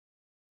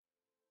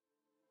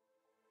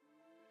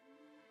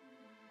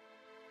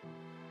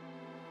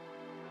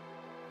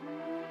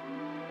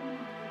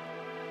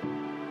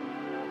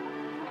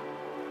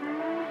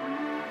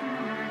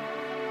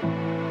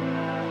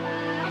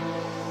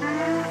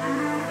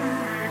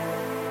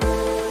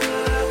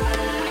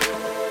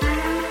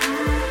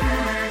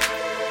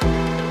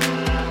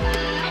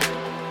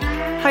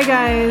Hi,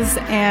 guys,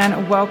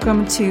 and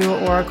welcome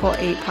to Oracle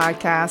 8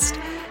 Podcast,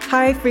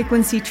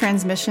 high-frequency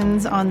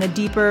transmissions on the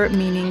deeper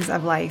meanings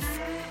of life.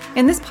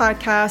 In this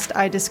podcast,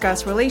 I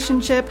discuss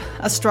relationship,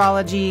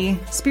 astrology,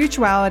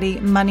 spirituality,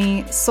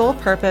 money, soul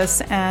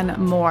purpose, and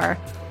more.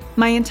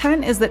 My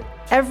intent is that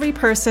every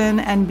person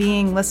and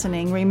being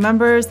listening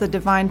remembers the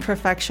divine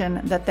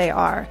perfection that they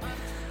are.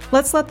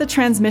 Let's let the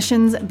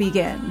transmissions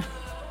begin.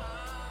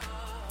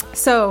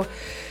 So,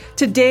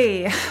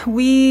 today,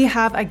 we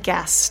have a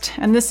guest,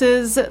 and this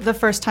is the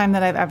first time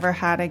that I've ever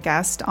had a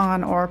guest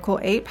on Oracle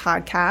 8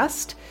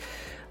 Podcast.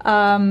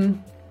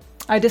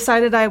 I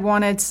decided I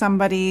wanted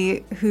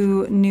somebody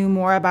who knew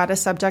more about a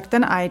subject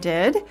than I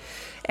did,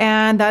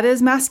 and that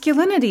is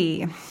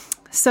masculinity.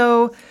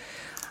 So,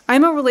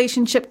 I'm a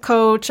relationship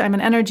coach, I'm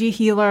an energy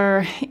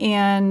healer,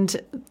 and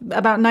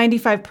about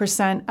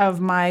 95%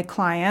 of my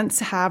clients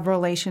have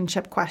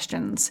relationship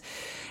questions.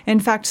 In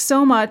fact,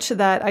 so much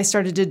that I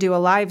started to do a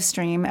live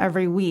stream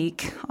every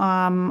week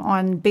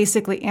on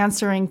basically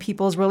answering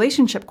people's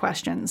relationship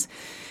questions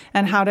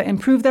and how to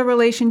improve their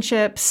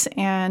relationships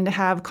and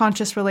have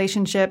conscious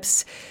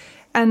relationships.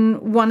 And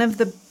one of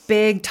the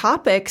big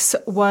topics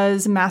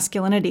was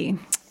masculinity.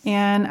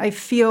 And I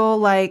feel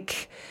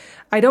like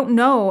I don't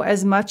know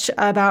as much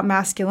about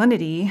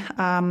masculinity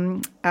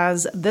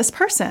as this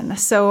person.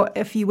 So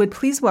if you would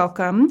please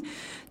welcome,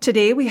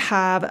 today we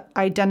have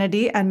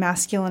identity and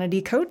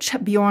masculinity coach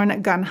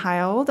Bjorn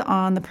Gunhild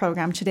on the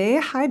program today.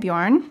 Hi,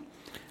 Bjorn.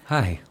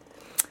 Hi.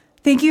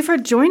 Thank you for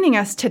joining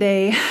us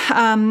today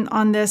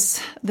on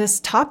this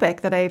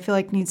topic that I feel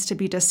like needs to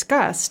be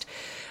discussed.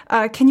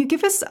 Can you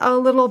give us a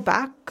little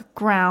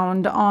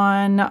background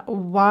on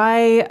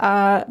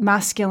why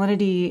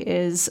masculinity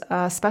is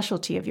a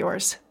specialty of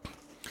yours?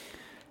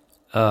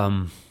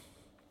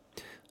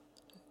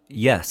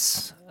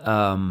 Yes.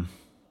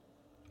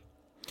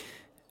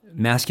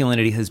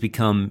 Masculinity has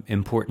become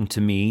important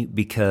to me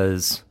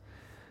because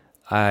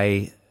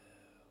I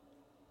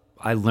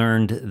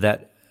learned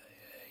that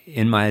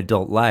in my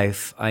adult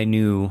life, I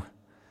knew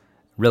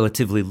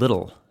relatively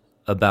little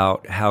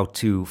about how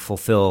to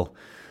fulfill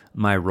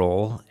my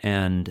role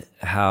and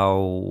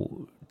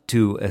how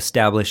to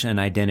establish an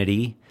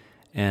identity,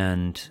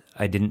 and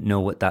I didn't know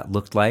what that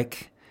looked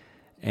like.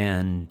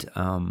 And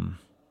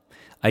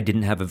I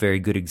didn't have a very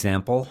good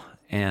example,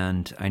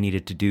 and I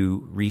needed to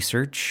do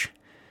research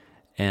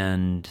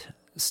and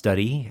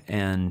study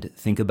and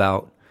think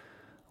about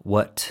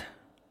what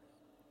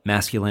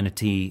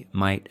masculinity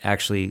might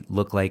actually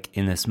look like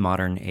in this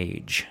modern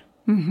age.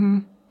 Mm-hmm.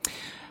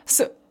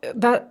 So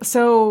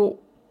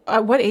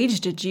at what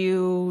age did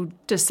you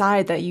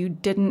decide that you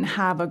didn't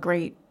have a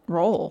great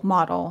role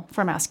model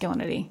for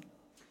masculinity?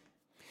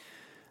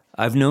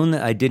 I've known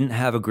that I didn't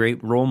have a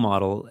great role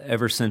model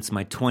ever since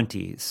my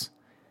 20s.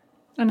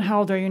 And how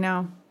old are you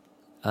now?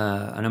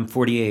 And I'm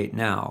 48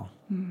 now.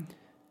 Mm.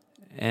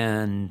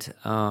 And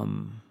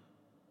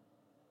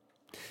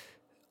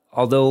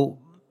although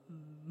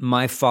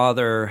my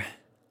father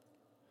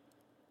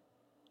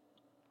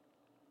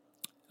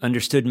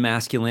understood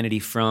masculinity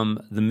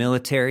from the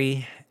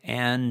military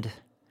and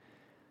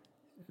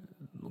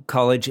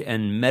college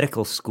and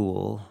medical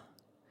school,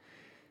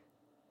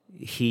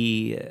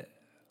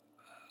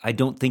 I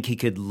don't think he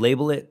could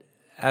label it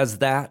as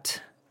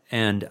that,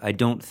 and I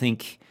don't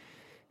think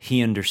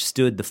he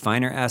understood the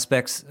finer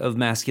aspects of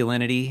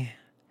masculinity.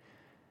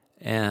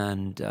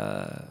 And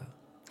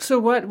so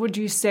what would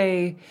you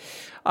say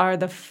are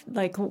the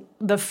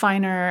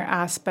finer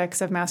aspects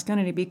of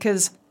masculinity?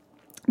 Because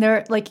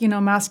they're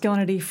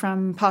masculinity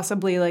from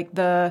possibly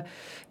the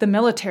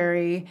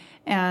military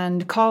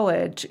and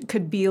college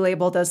could be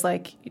labeled as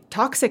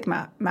toxic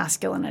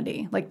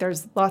masculinity.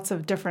 There's lots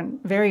of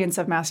different variants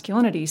of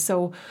masculinity.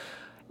 So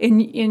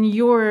in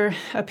your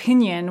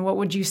opinion, what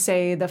would you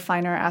say the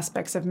finer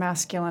aspects of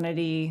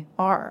masculinity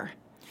are?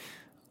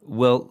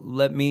 Well,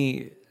 let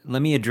me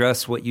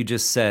address what you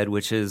just said,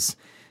 which is,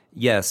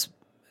 yes,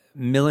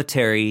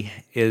 military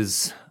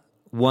is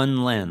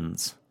one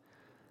lens.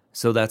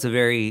 So that's a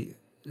very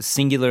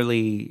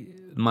singularly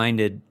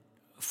minded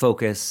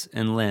focus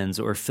and lens,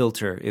 or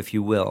filter, if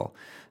you will,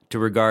 to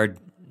regard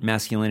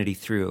masculinity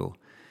through.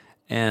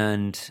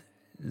 And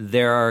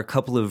there are a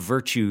couple of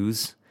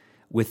virtues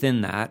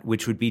within that,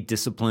 which would be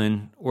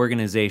discipline,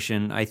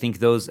 organization. I think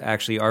those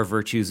actually are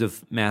virtues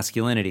of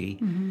masculinity.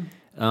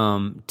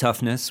 Mm-hmm.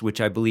 Toughness, which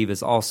I believe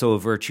is also a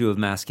virtue of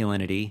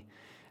masculinity.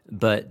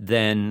 But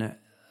then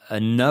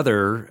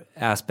another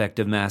aspect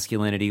of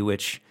masculinity,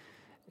 which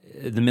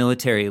the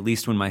military, at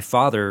least when my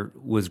father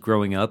was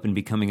growing up and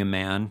becoming a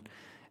man,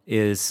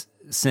 is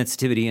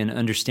sensitivity and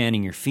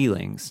understanding your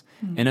feelings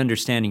and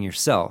understanding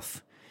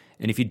yourself.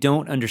 And if you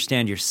don't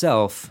understand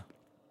yourself,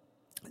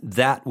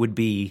 that would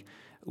be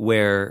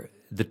where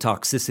the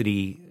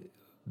toxicity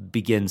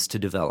begins to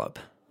develop.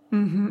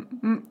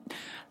 Mm-hmm.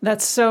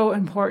 That's so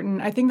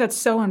important. I think that's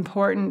so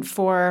important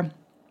for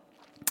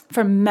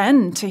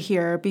men to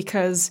hear,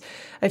 because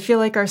I feel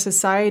like our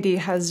society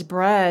has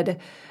bred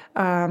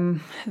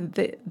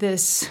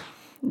this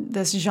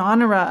this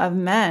genre of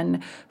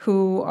men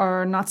who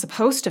are not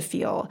supposed to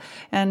feel,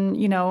 and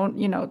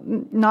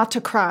not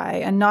to cry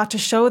and not to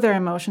show their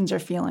emotions or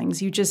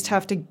feelings. You just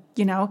have to,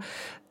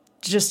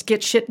 just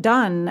get shit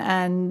done.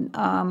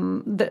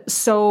 And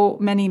so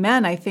many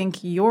men, I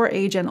think your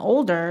age and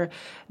older,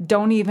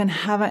 don't even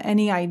have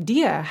any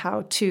idea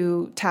how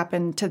to tap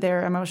into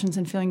their emotions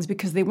and feelings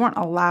because they weren't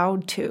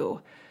allowed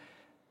to.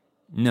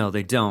 No,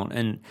 they don't,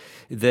 and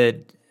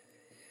that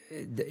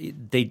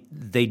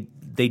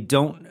they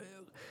don't.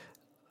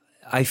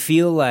 I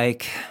feel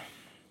like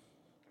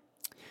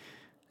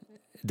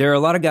there are a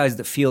lot of guys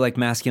that feel like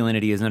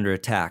masculinity is under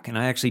attack, and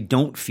I actually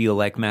don't feel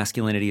like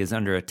masculinity is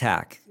under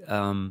attack.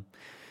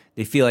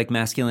 They feel like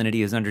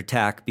masculinity is under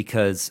attack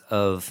because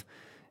of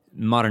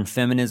modern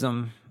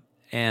feminism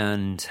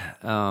and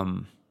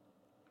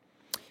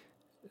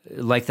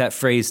like that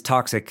phrase,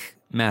 toxic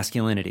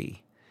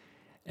masculinity.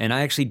 And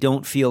I actually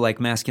don't feel like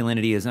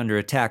masculinity is under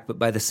attack, but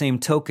by the same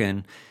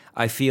token,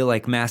 I feel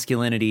like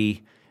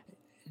masculinity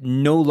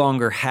no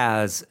longer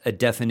has a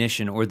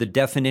definition, or the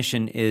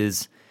definition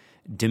is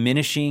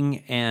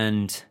diminishing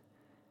and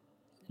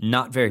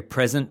not very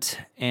present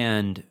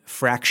and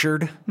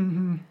fractured.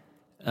 Mm-hmm.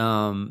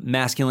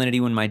 Masculinity,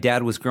 when my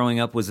dad was growing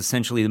up, was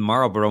essentially the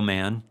Marlboro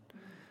Man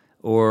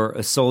or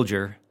a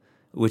soldier,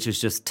 which is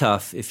just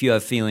tough. If you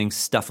have feelings,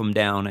 stuff them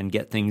down and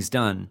get things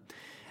done.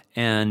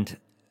 And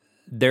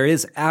there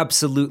is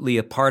absolutely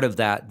a part of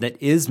that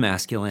is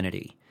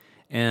masculinity.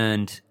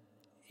 And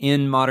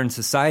in modern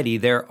society,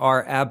 there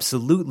are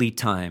absolutely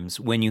times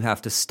when you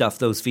have to stuff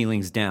those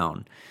feelings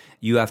down.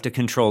 You have to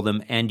control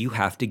them, and you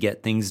have to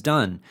get things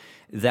done.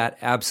 That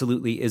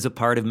absolutely is a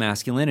part of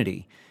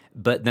masculinity.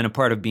 But then a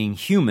part of being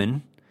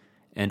human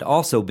and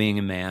also being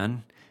a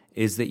man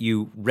is that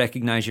you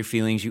recognize your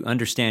feelings, you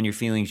understand your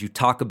feelings, you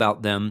talk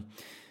about them,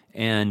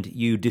 and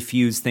you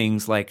diffuse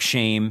things like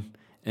shame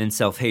and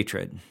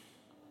self-hatred.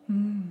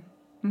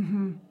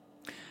 Mm-hmm.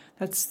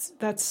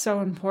 That's so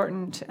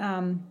important.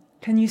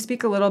 Can you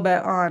speak a little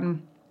bit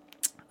on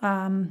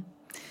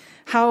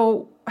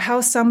how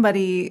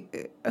somebody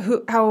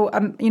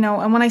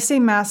and when I say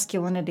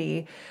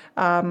masculinity,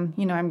 I'm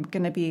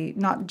going to be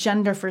not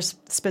gender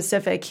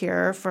specific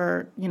here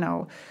for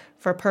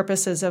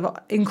purposes of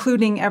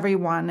including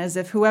everyone, as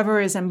if whoever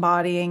is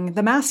embodying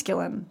the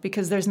masculine,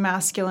 because there's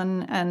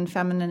masculine and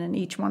feminine in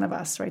each one of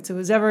us, right? So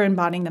who's ever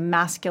embodying the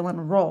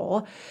masculine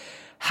role,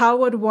 how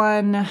would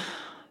one,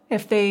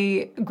 if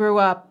they grew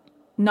up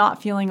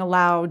not feeling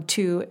allowed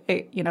to,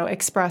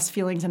 express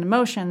feelings and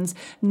emotions,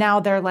 now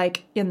they're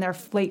like in their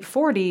late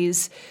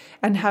 40s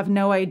and have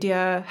no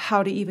idea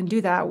how to even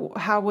do that?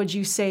 How would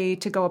you say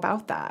to go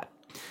about that?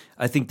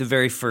 I think the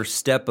very first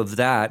step of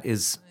that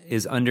is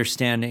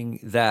understanding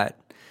that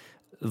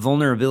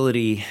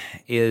vulnerability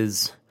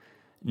is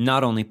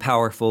not only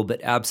powerful,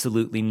 but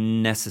absolutely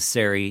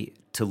necessary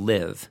to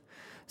live.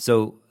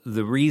 So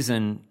the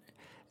reason,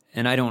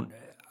 and I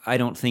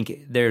don't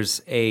think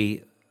there's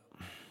a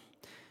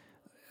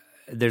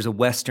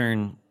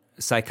Western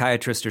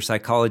psychiatrist or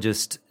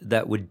psychologist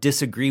that would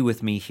disagree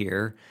with me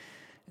here,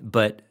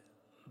 but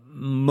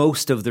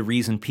most of the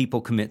reason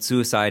people commit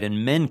suicide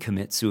and men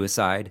commit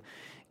suicide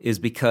is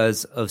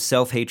because of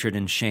self-hatred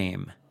and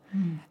shame.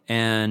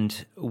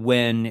 And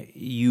when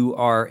you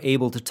are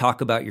able to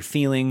talk about your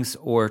feelings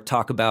or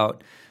talk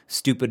about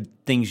stupid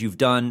things you've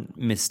done,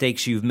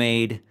 mistakes you've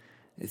made,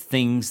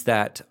 things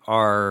that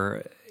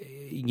are,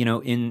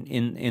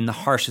 in the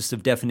harshest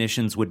of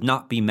definitions would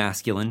not be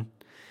masculine,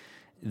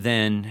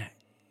 then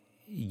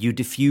you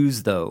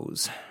diffuse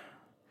those.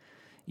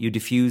 You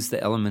diffuse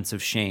the elements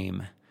of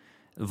shame.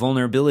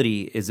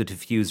 Vulnerability is a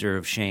diffuser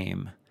of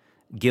shame.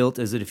 Guilt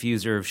is a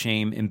diffuser of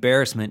shame.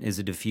 Embarrassment is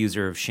a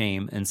diffuser of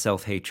shame and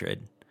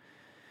self-hatred.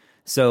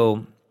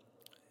 So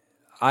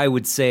I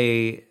would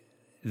say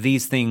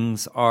these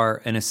things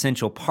are an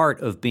essential part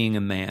of being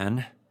a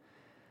man,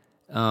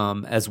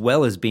 as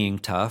well as being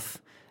tough.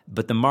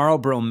 But the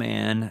Marlboro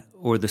Man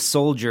or the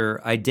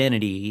soldier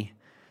identity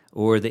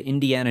or the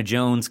Indiana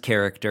Jones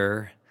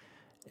character,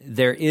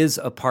 there is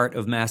a part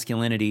of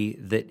masculinity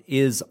that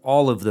is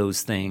all of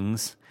those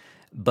things,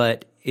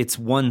 but it's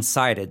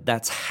one-sided.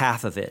 That's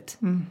half of it.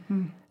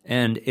 Mm-hmm.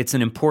 And it's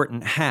an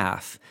important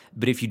half.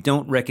 But if you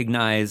don't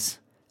recognize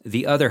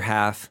the other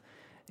half,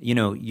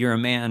 you're a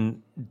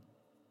man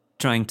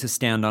trying to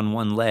stand on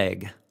one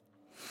leg.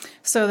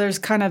 So there's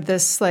kind of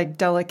this like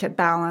delicate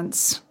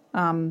balance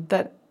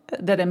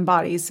that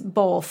embodies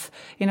both.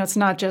 It's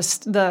not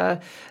just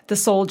the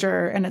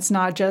soldier, and it's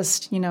not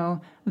just,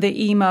 the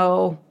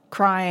emo,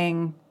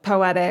 crying,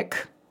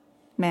 poetic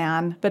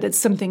man, but it's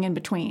something in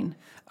between.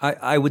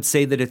 I would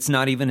say that it's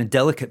not even a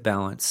delicate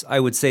balance.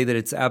 I would say that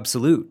it's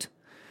absolute.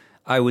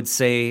 I would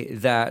say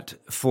that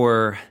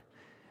for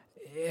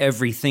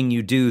everything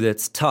you do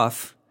that's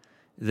tough,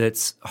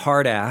 that's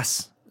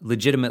hard-ass,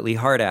 legitimately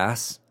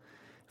hard-ass,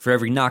 for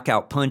every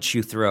knockout punch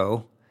you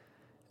throw,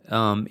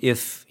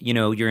 if,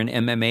 you're an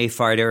MMA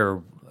fighter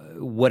or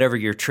whatever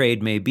your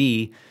trade may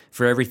be,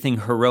 for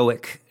everything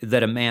heroic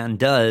that a man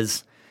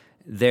does,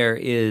 there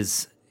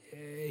is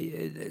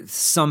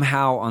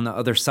somehow on the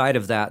other side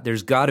of that,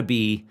 there's got to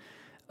be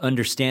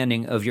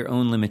understanding of your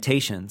own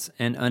limitations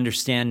and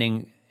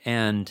understanding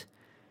and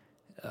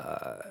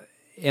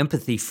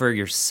empathy for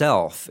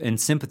yourself and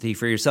sympathy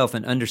for yourself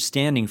and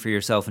understanding for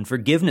yourself and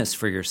forgiveness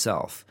for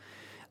yourself.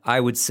 I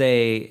would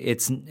say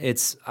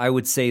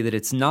that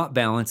it's not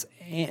balanced,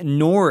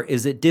 nor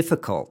is it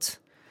difficult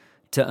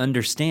to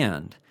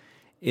understand.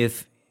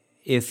 If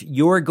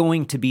you're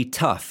going to be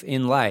tough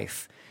in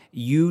life,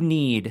 you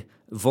need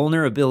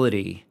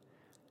vulnerability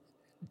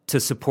to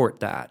support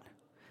that.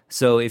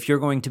 So if you're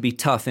going to be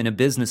tough in a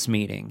business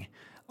meeting,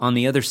 on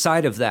the other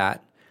side of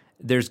that,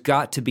 there's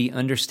got to be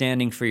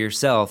understanding for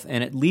yourself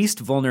and at least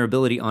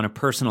vulnerability on a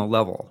personal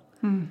level.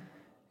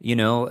 You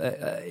know,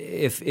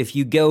 if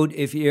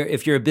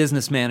you're a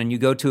businessman and you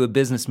go to a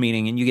business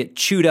meeting and you get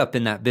chewed up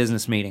in that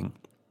business meeting,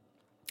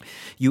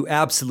 you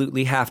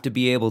absolutely have to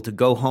be able to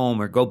go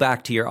home or go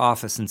back to your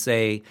office and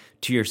say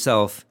to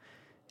yourself,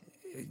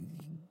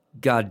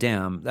 God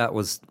damn, that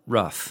was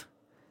rough.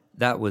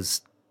 That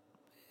was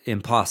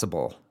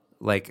impossible.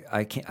 Like,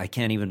 I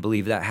can't even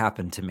believe that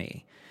happened to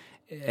me.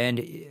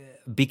 And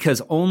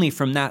because only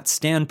from that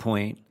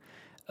standpoint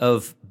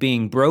of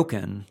being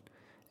broken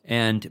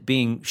and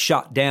being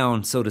shot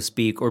down, so to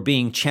speak, or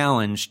being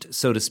challenged,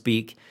 so to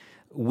speak,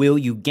 will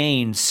you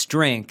gain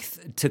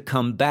strength to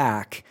come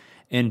back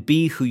and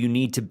be who you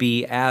need to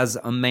be as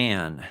a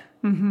man.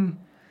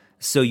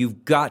 So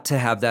you've got to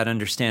have that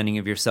understanding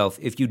of yourself.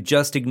 If you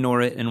just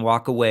ignore it and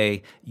walk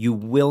away, you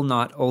will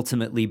not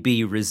ultimately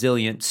be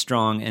resilient,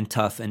 strong, and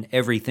tough, and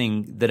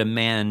everything that a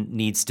man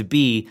needs to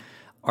be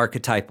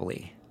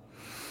archetypally.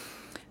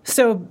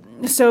 So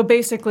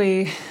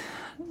basically,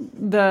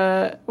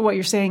 what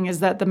you're saying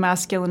is that the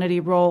masculinity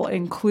role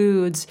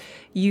includes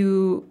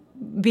you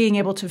being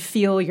able to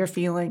feel your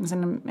feelings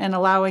and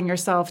allowing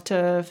yourself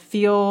to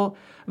feel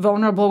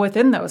vulnerable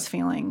within those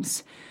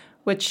feelings,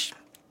 which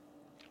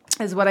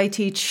is what I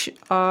teach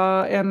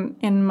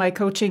in my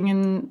coaching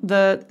in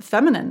the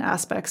feminine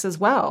aspects as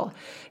well.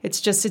 It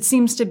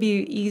seems to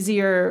be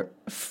easier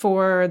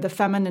for the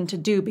feminine to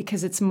do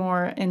because it's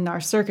more in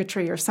our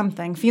circuitry or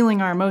something.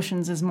 Feeling our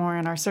emotions is more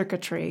in our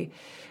circuitry.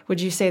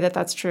 Would you say that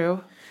that's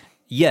true?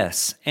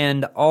 Yes,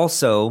 and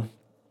also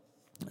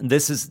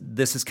this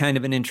is kind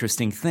of an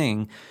interesting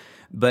thing,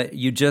 but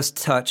you just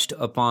touched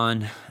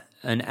upon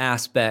an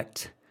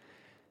aspect.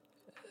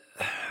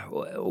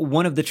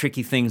 One of the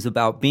tricky things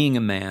about being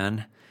a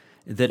man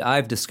that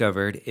I've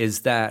discovered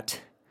is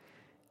that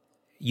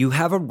you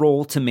have a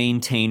role to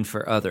maintain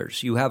for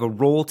others. You have a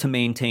role to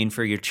maintain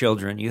for your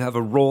children. You have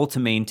a role to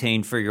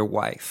maintain for your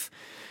wife.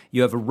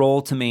 You have a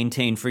role to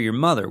maintain for your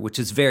mother, which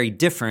is very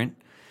different,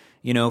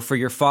 for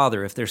your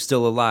father if they're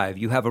still alive.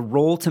 You have a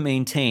role to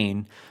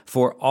maintain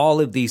for all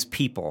of these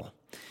people,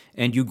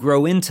 and you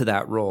grow into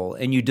that role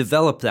and you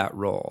develop that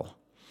role.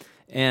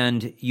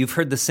 And you've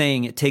heard the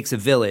saying, it takes a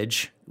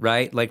village,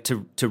 right? Like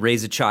to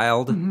raise a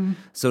child,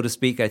 so to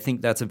speak. I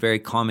think that's a very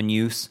common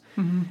use.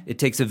 It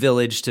takes a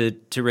village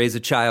to raise a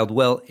child.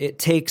 Well, it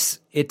takes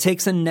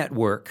a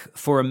network.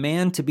 For a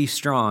man to be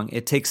strong,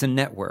 it takes a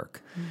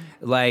network.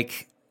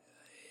 Like,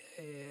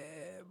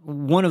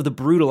 one of the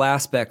brutal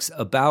aspects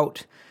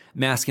about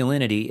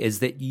masculinity is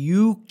that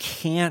you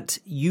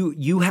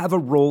have a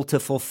role to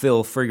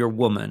fulfill for your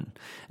woman.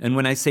 And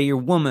when I say your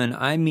woman,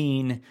 I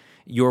mean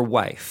your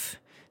wife.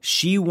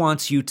 She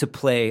wants you to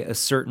play a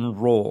certain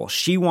role.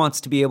 She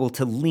wants to be able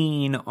to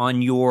lean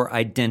on your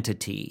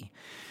identity.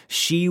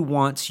 She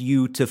wants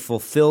you to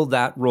fulfill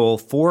that role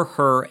for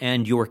her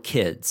and your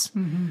kids.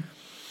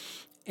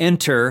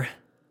 Enter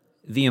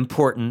the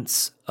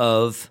importance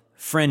of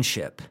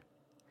friendship.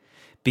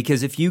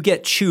 Because if you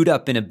get chewed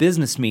up in a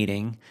business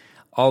meeting,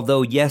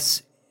 although,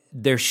 yes,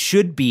 there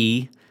should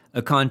be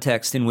a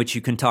context in which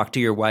you can talk to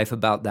your wife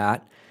about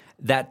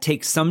that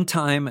takes some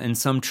time and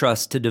some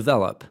trust to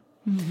develop.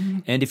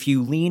 And if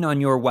you lean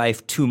on your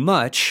wife too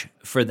much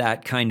for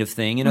that kind of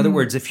thing, in other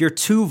words, if you're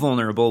too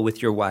vulnerable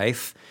with your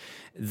wife,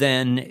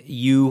 then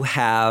you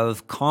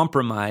have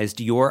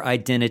compromised your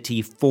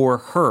identity for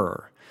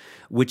her,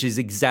 which is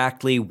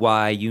exactly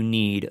why you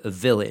need a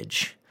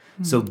village.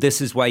 So this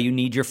is why you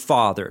need your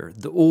father,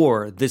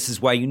 or this is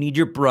why you need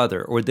your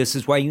brother, or this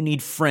is why you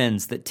need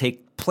friends that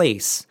take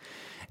place.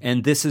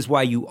 And this is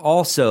why you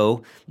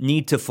also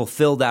need to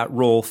fulfill that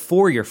role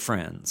for your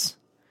friends.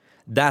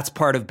 That's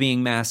part of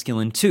being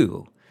masculine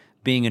too,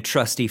 being a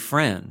trusty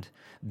friend,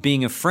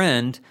 being a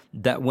friend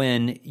that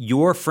when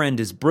your friend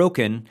is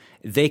broken,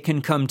 they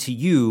can come to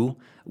you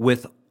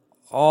with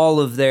all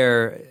of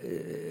their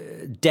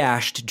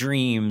dashed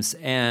dreams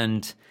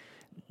and,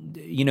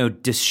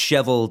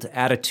 disheveled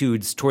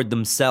attitudes toward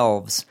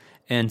themselves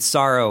and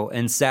sorrow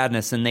and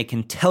sadness, and they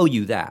can tell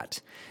you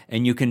that.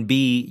 And you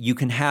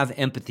can have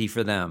empathy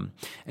for them,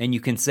 and you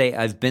can say,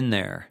 I've been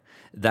there.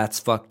 That's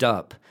fucked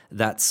up.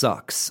 That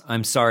sucks.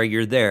 I'm sorry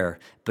you're there,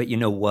 but you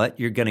know what?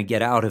 You're going to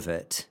get out of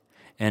it.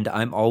 And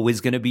I'm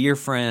always going to be your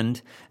friend,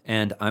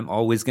 and I'm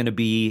always going to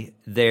be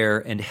there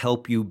and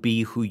help you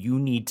be who you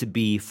need to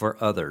be for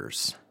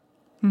others.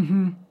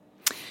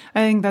 I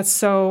think that's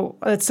so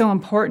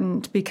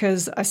important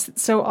because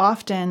so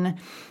often,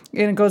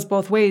 and it goes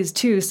both ways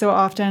too. So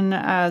often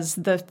as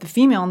the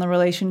female in the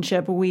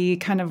relationship, we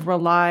kind of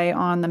rely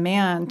on the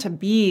man to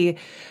be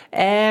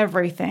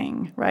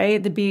everything,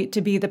 right? To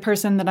be the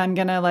person that I'm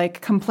going to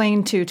like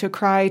complain to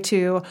cry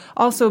to,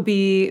 also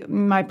be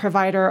my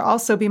provider,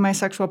 also be my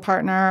sexual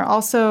partner,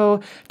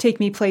 also take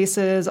me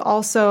places,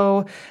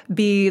 also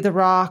be the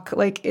rock.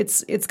 Like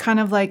it's kind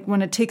of like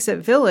when it takes a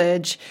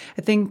village,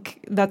 I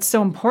think that's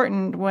so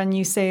important when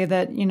you say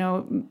that,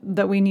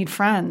 that we need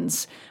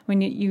friends.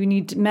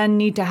 Men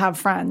need to have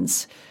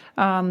friends.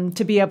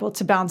 To be able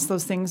to bounce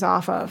those things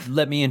off of.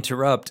 Let me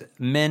interrupt.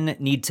 Men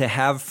need to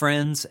have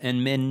friends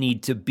and men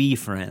need to be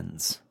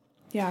friends.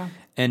 Yeah.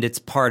 And it's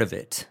part of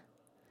it.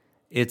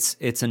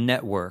 It's a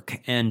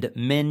network, and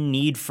men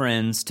need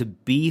friends to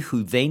be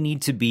who they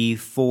need to be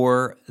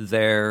for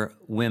their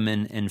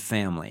women and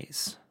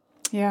families.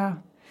 Yeah.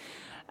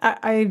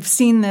 I've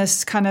seen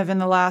this kind of in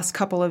the last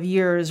couple of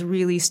years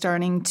really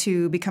starting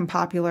to become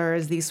popular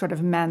as these sort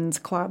of men's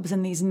clubs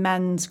and these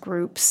men's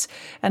groups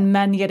and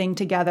men getting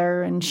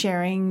together and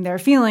sharing their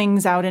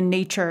feelings out in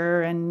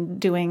nature and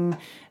doing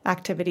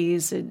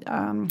activities.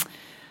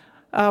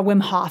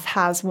 Wim Hof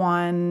has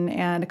one,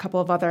 and a couple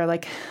of other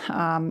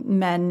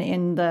men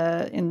in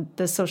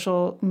the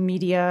social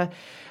media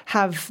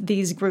have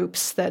these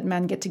groups that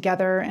men get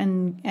together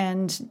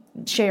and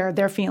share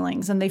their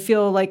feelings, and they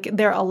feel like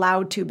they're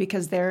allowed to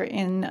because they're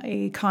in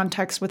a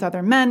context with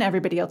other men.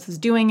 Everybody else is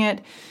doing it.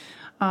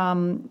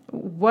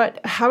 What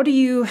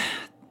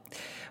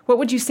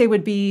would you say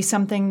would be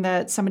something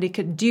that somebody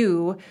could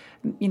do?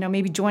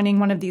 Maybe joining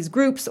one of these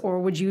groups, or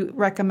would you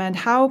recommend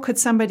how could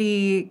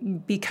somebody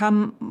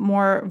become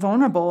more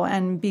vulnerable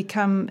and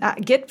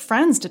get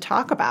friends to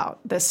talk about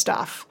this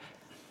stuff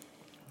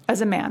as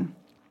a man?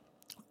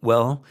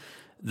 Well,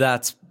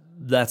 that's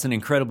an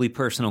incredibly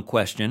personal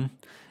question,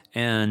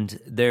 and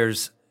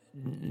there's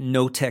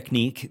no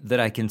technique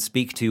that I can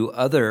speak to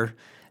other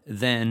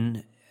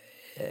than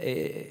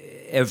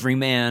every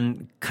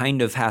man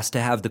kind of has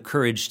to have the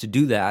courage to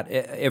do that.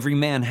 Every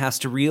man has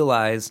to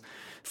realize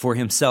for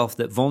himself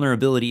that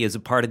vulnerability is a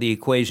part of the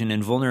equation,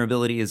 and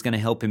vulnerability is going to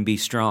help him be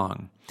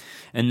strong.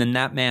 And then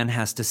that man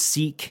has to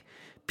seek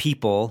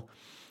people,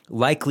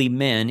 likely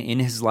men in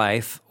his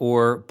life,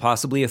 or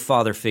possibly a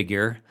father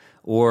figure,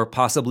 or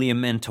possibly a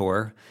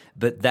mentor,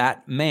 but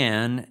that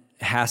man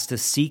has to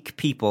seek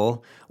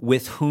people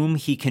with whom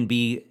he can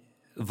be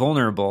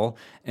vulnerable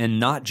and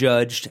not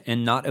judged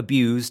and not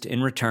abused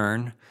in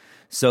return.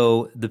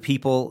 So the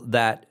people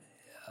that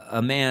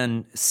a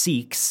man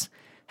seeks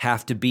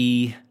have to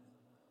be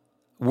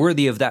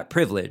worthy of that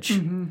privilege.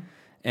 Mm-hmm.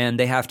 And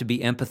they have to be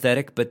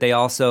empathetic, but they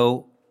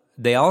also,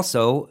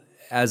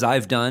 as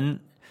I've done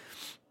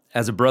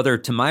as a brother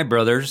to my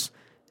brothers,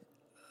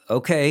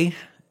 okay,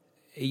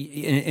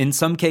 in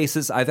some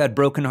cases, I've had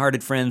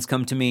broken-hearted friends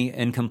come to me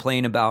and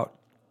complain about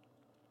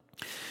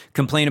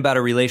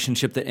a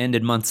relationship that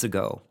ended months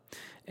ago.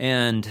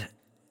 And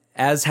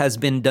as has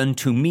been done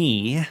to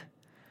me,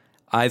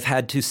 I've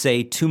had to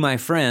say to my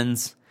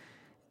friends,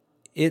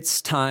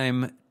 it's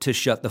time to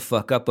shut the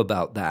fuck up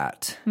about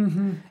that.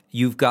 Mm-hmm.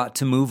 You've got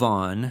to move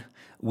on.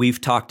 We've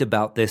talked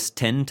about this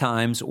 10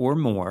 times or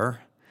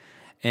more,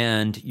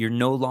 and you're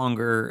no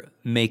longer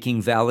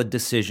making valid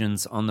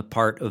decisions on the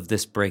part of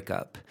this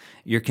breakup.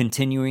 You're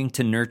continuing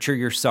to nurture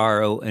your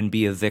sorrow and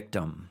be a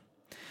victim.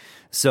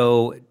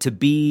 So to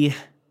be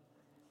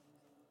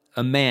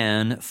a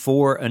man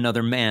for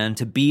another man,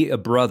 to be a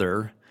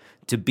brother,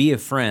 to be a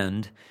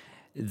friend,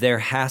 there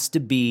has to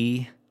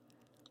be,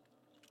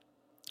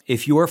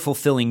 if you're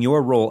fulfilling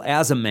your role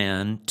as a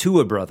man to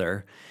a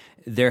brother,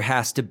 there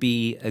has to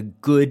be a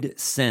good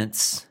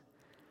sense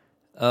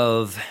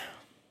of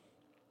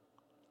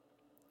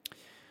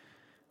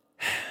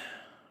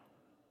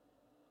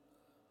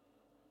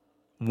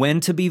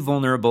when to be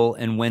vulnerable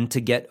and when to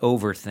get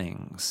over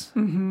things.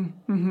 Mm-hmm,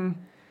 mm-hmm.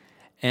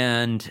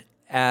 And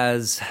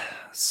as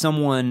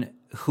someone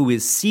who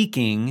is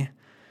seeking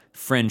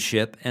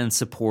friendship and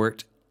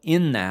support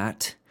in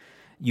that,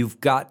 you've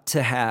got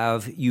to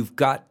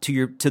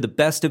the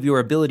best of your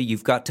ability,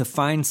 you've got to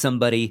find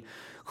somebody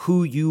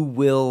who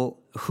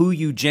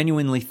you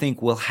genuinely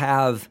think will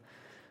have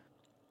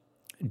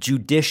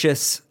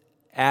judicious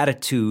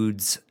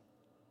attitudes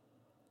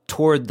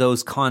toward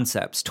those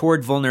concepts,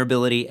 toward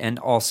vulnerability and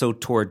also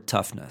toward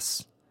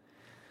toughness.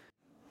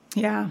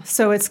 Yeah,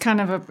 so it's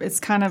kind of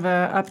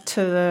up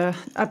to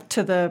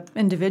the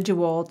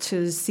individual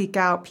to seek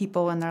out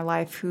people in their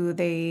life who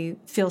they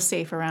feel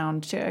safe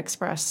around to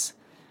express.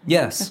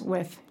 Yes.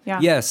 With. Yeah.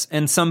 Yes,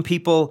 and some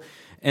people,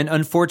 and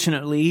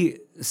unfortunately,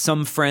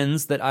 some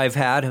friends that I've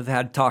have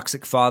had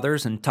toxic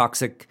fathers and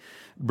toxic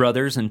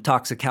brothers and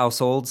toxic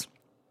households,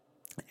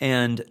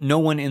 and no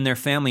one in their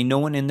family, no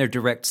one in their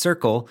direct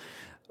circle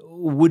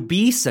would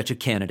be such a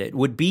candidate,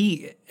 would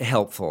be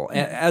helpful,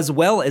 as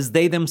well as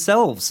they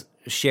themselves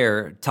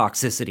share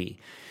toxicity,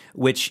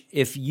 which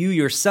if you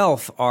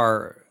yourself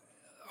are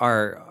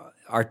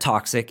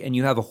toxic and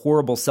you have a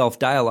horrible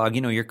self-dialogue,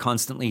 you're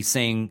constantly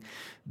saying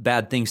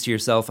bad things to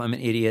yourself. I'm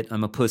an idiot.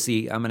 I'm a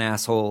pussy. I'm an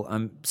asshole.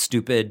 I'm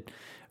stupid.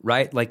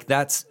 Right? Like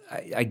that's,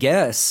 I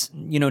guess,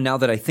 now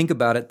that I think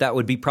about it, that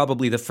would be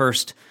probably the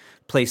first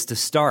place to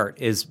start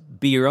is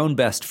be your own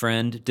best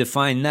friend,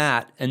 define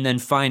that, and then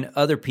find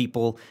other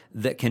people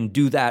that can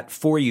do that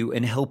for you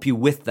and help you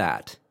with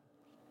that.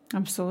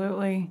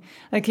 Absolutely.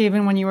 Like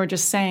even when you were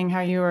just saying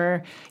how you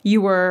were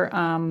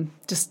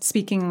just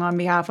speaking on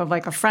behalf of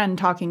like a friend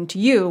talking to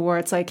you, where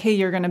it's like, hey,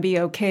 you're going to be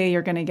okay.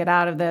 You're going to get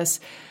out of this.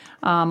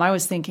 I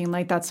was thinking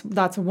like that's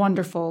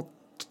wonderful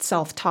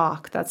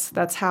self-talk.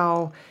 That's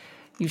how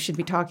you should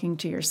be talking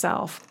to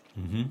yourself.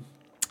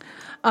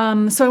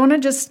 Mm-hmm. So I want to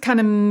just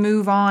kind of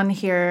move on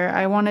here.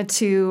 I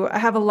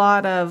have a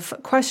lot of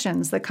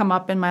questions that come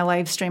up in my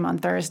live stream on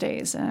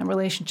Thursdays,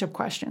 relationship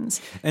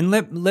questions. And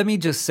let me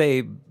just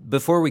say,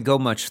 before we go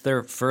much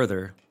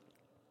further,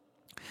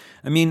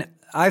 I mean,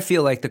 I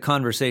feel like the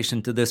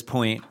conversation to this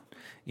point,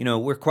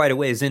 we're quite a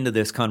ways into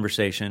this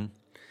conversation,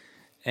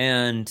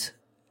 and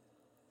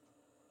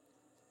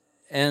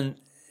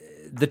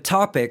the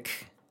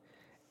topic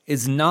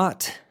is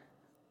not...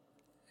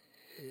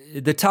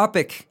 The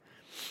topic,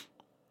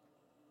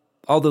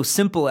 although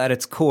simple at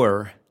its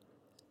core,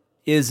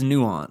 is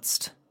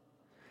nuanced.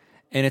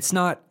 And it's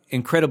not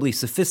incredibly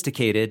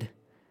sophisticated,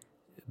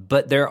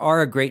 but there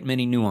are a great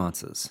many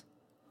nuances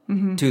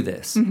to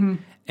this. Mm-hmm.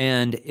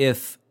 And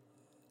if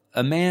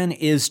a man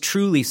is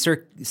truly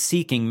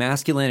seeking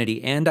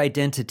masculinity and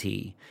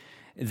identity,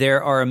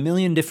 there are a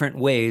million different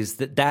ways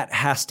that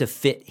has to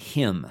fit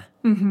him.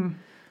 Mm-hmm.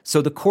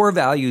 So the core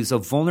values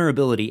of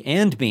vulnerability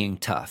and being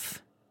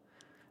tough,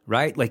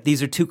 right? Like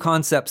these are two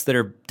concepts that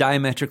are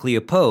diametrically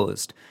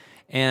opposed.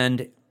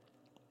 And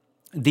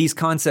these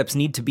concepts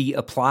need to be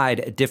applied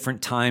at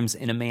different times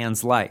in a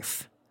man's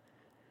life.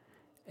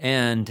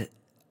 And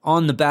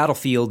on the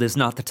battlefield is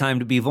not the time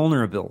to be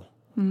vulnerable.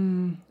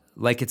 Mm.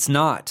 Like it's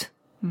not.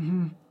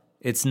 Mm-hmm.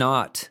 It's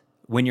not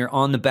when you're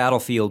on the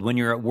battlefield, when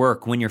you're at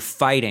work, when you're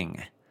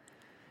fighting,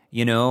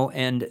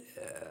 and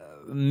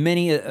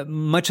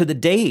much of the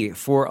day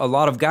for a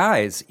lot of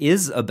guys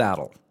is a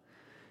battle.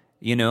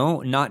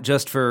 Not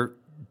just for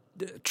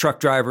truck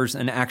drivers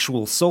and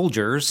actual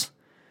soldiers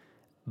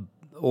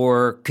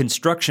or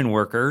construction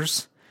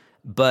workers,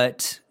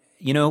 but,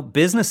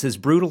 business is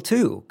brutal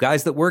too.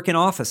 Guys that work in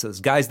offices,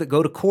 guys that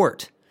go to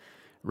court,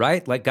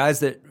 right? Like guys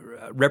that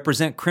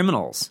represent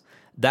criminals.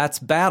 That's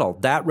battle.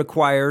 That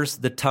requires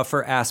the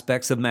tougher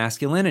aspects of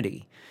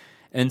masculinity.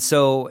 And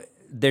so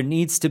there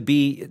needs to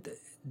be,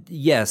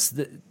 yes,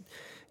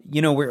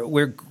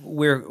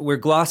 we're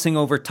glossing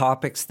over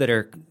topics that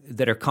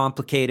are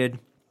complicated,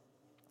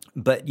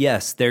 but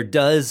yes,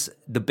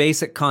 the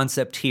basic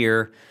concept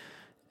here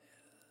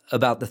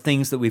about the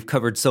things that we've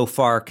covered so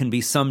far can be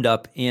summed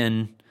up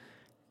in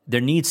there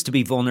needs to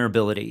be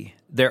vulnerability.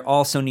 There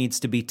also needs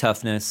to be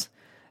toughness,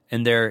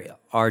 and there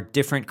are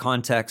different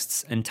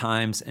contexts and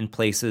times and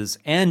places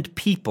and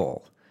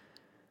people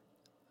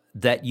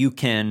that you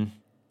can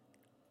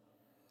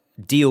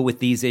deal with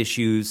these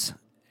issues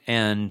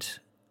and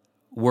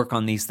work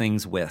on these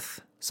things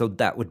with. So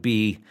that would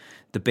be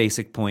the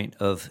basic point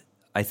of,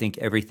 I think,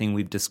 everything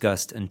we've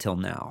discussed until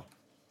now.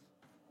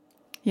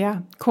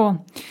 Yeah,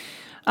 cool.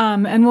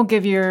 And we'll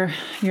give your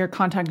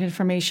contact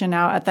information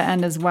out at the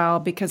end as well,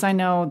 because I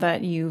know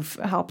that you've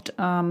helped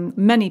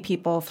many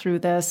people through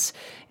this,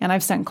 and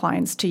I've sent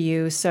clients to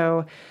you.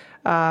 So,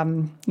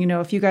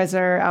 if you guys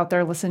are out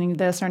there listening to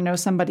this or know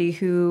somebody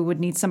who would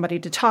need somebody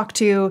to talk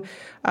to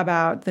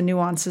about the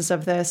nuances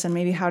of this and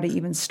maybe how to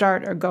even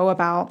start or go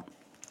about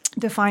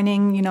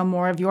defining,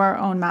 more of your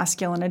own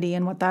masculinity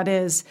and what that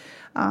is,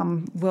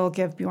 we'll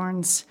give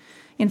Bjorn's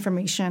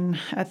information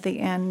at the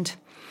end.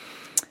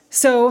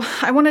 So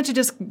I wanted to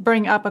just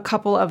bring up a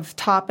couple of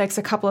topics,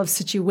 a couple of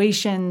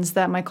situations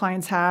that my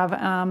clients have,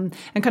 and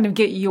kind of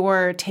get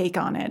your take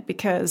on it,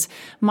 because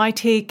my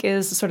take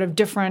is sort of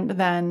different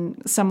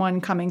than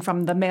someone coming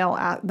from the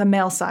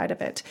male side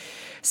of it.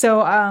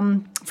 So,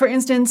 for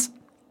instance,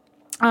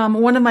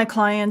 one of my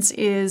clients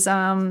is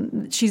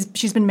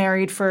she's been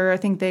married for, I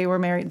think they've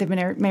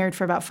been married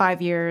for about 5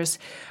 years.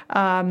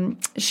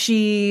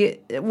 She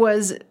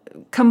was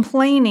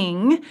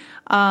complaining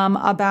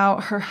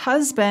about her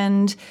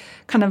husband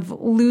kind of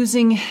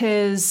losing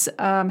his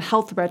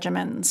health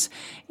regimens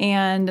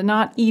and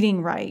not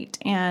eating right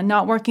and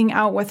not working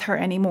out with her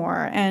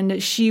anymore.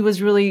 And she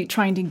was really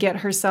trying to get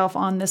herself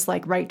on this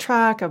like right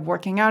track of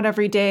working out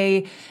every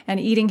day and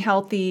eating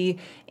healthy.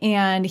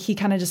 And he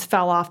kind of just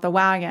fell off the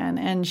wagon,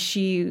 and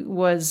she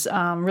was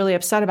really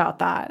upset about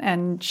that.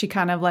 And she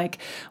kind of like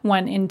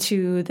went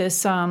into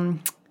this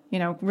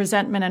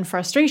resentment and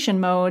frustration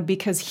mode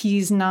because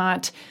he's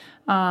not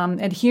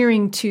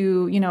adhering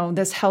to,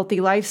 this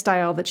healthy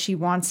lifestyle that she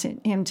wants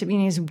him to be.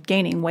 He's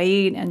gaining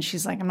weight, and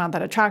she's like, I'm not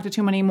that attracted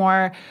to him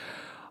anymore.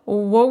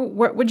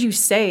 What would you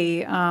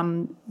say,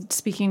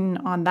 speaking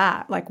on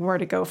that, like where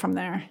to go from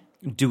there?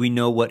 Do we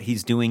know what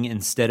he's doing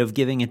instead of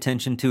giving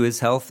attention to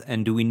his health?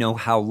 And do we know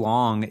how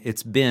long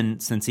it's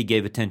been since he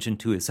gave attention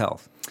to his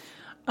health?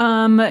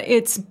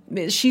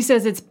 She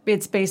says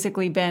it's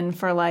basically been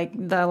for like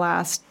the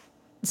last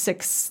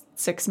six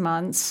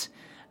months,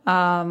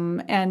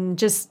 and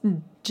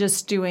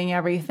just doing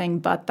everything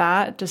but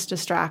that, just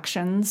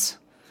distractions,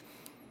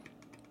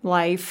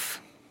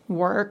 life,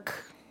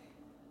 work.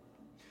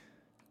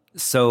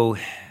 So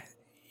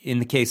in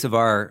the case of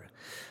our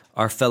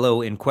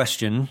fellow in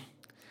question,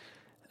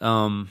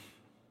 6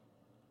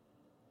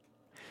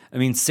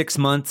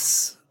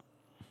 months,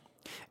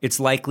 it's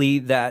likely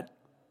that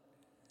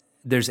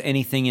there's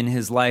anything in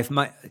his life.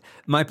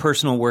 My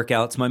personal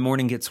workouts, my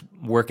morning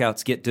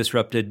workouts get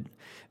disrupted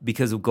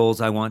because of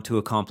goals I want to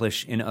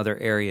accomplish in other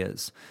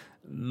areas.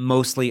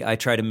 Mostly I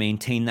try to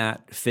maintain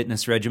that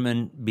fitness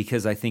regimen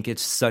because I think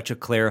it's such a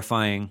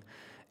clarifying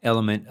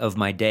element of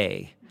my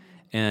day.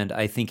 And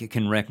I think it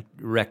can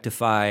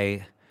rectify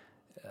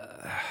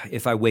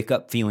if I wake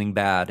up feeling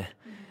bad.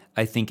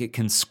 I think it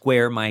can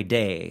square my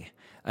day.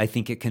 I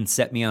think it can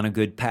set me on a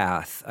good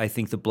path. I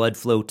think the blood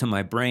flow to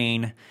my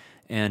brain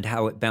and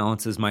how it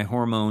balances my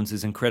hormones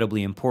is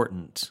incredibly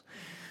important.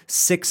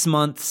 6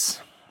 months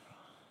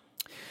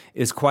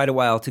is quite a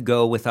while to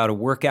go without a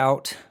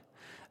workout,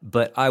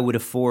 but I would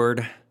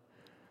afford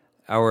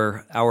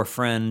our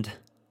friend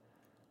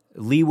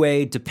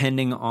leeway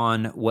depending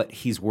on what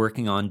he's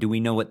working on. Do we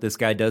know what this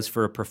guy does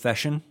for a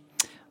profession?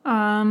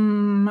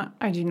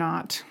 I do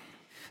not.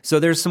 So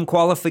there's some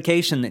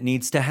qualification that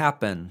needs to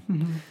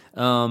happen.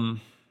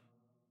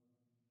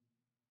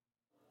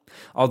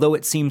 Although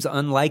it seems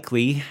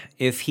unlikely,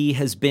 if he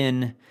has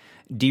been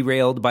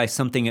derailed by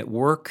something at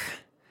work,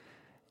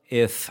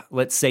 if,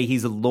 let's say,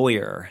 he's a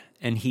lawyer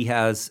and he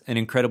has an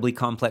incredibly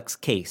complex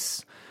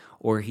case,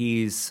 or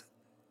he's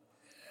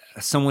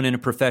someone in a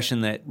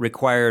profession that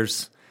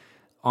requires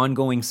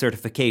ongoing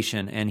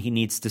certification and he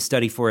needs to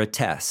study for a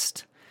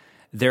test,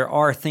 there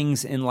are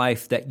things in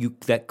life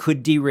that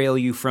could derail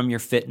you from your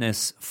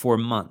fitness for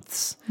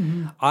months.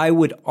 I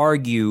would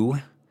argue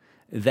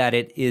that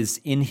it is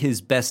in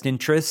his best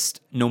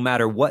interest, no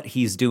matter what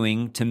he's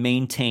doing, to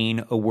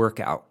maintain a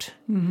workout.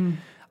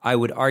 I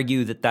would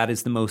argue that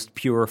is the most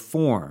pure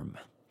form.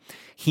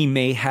 He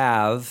may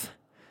have,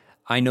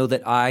 I know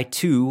that I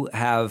too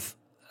have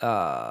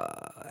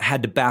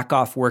had to back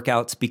off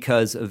workouts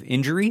because of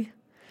injury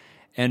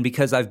and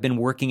because I've been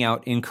working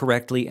out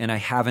incorrectly and I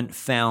haven't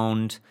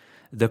found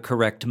the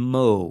correct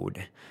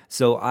mode.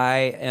 So I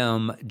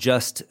am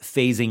just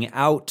phasing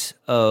out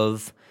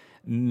of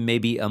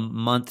maybe a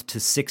month to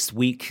 6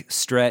 week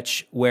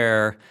stretch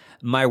where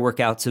my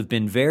workouts have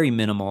been very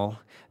minimal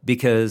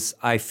because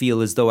I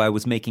feel as though I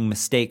was making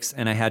mistakes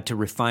and I had to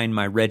refine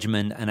my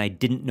regimen and I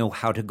didn't know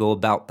how to go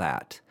about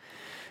that.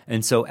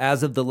 And so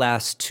as of the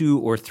last 2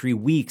 or 3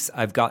 weeks,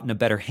 I've gotten a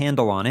better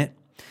handle on it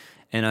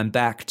and I'm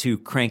back to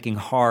cranking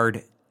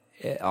hard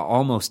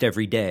almost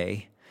every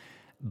day.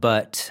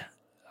 But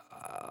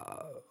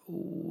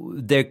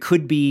there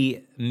could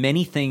be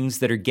many things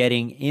that are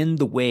getting in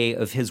the way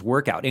of his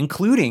workout,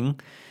 including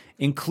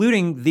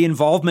the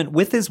involvement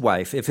with his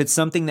wife. If it's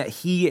something that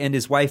he and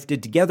his wife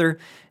did together,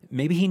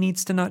 maybe he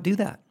needs to not do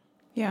that.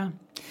 Yeah.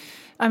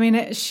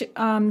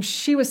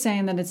 She was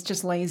saying that it's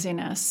just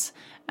laziness,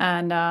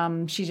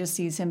 and she just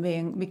sees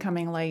him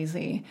becoming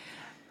lazy.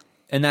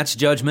 And that's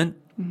judgment.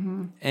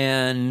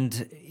 And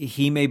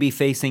he may be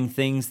facing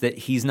things that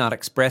he's not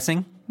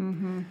expressing.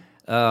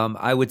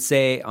 I would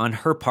say on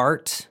her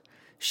part,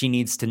 she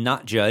needs to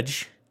not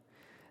judge.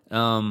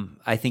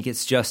 I think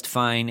it's just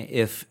fine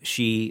if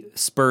she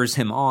spurs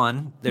him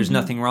on. There's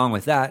nothing wrong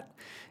with that.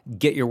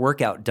 Get your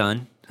workout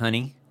done,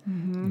 honey.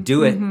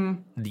 Do it.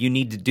 You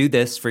need to do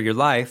this for your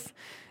life.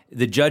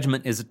 The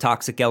judgment is a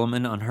toxic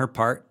element on her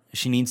part.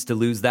 She needs to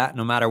lose that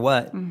no matter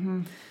what.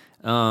 And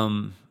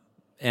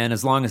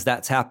as long as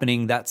that's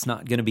happening, that's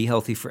not going to be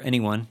healthy for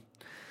anyone.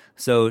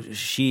 So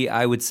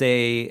I would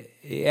say,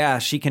 yeah,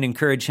 she can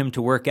encourage him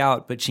to work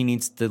out, but she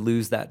needs to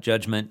lose that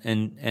judgment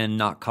and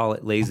not call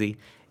it lazy.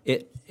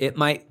 It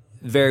might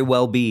very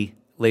well be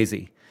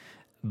lazy,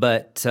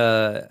 but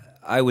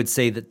I would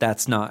say that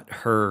that's not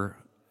her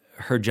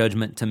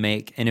judgment to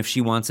make. And if she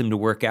wants him to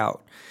work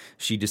out,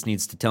 she just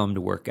needs to tell him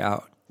to work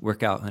out.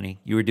 Work out, honey.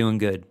 You were doing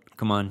good.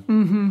 Come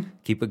on.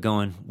 Keep it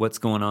going. What's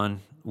going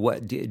on?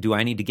 What do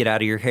I need to get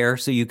out of your hair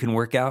so you can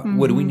work out?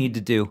 What do we need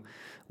to do?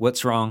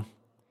 What's wrong?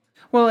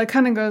 Well, it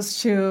kind of goes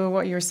to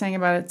what you were saying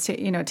about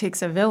it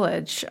takes a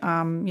village,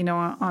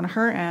 on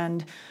her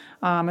end.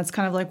 It's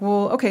kind of like,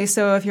 well, okay,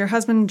 so if your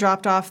husband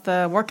dropped off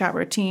the workout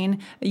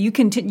routine, you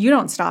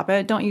don't stop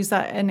it. Don't use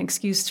that an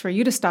excuse for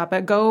you to stop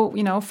it. Go,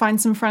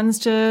 find some friends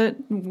to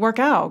work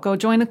out. Go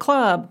join a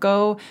club.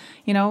 Go,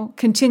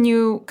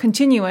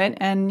 continue it.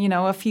 And,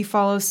 if he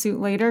follows suit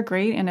later,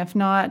 great. And if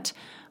not,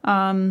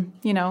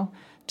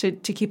 to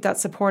keep that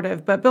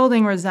supportive. But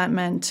building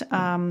resentment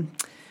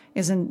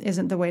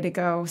isn't the way to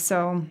go.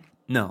 So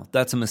no,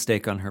 that's a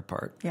mistake on her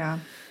part. Yeah.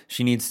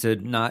 She needs to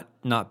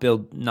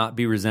not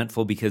be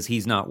resentful because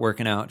he's not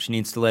working out. She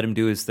needs to let him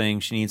do his thing.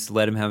 She needs to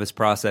let him have his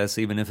process,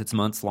 even if it's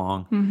months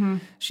long.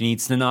 She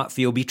needs to not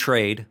feel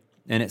betrayed.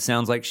 And it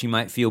sounds like she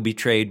might feel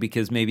betrayed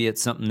because maybe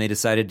it's something they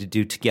decided to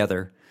do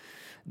together.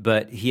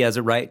 But he has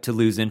a right to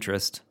lose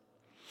interest.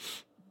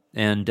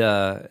 And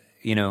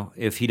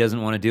if he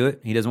doesn't want to do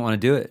it, he doesn't want to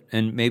do it.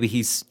 And maybe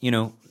he's,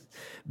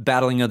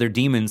 battling other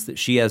demons that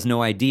she has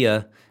no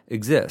idea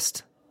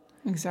exist.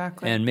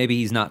 Exactly. And maybe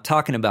he's not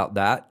talking about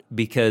that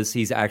because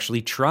he's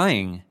actually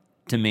trying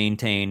to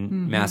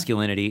maintain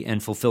masculinity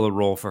and fulfill a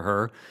role for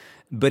her,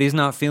 but he's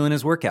not feeling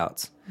his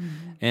workouts.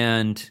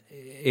 And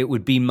it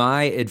would be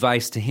my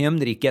advice to him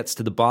that he gets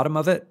to the bottom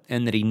of it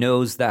and that he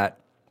knows that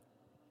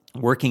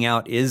working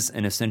out is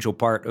an essential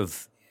part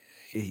of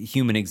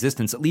human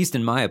existence, at least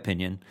in my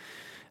opinion.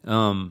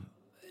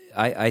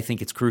 I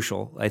think it's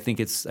crucial. I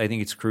think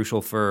it's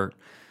crucial for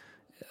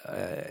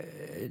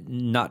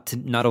not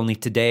only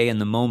today and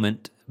the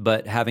moment,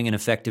 but having an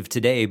effective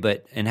today,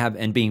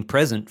 and being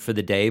present for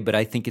the day. But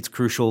I think it's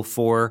crucial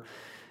for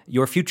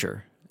your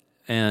future.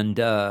 And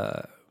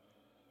I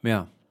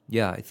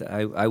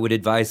would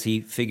advise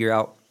he figure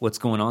out what's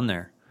going on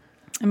there.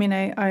 I mean,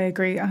 I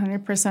agree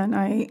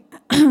 100%.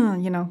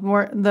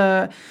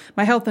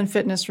 My health and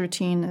fitness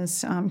routine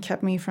has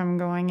kept me from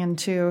going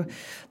into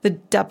the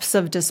depths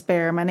of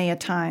despair many a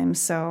time.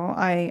 So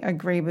I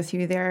agree with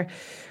you there.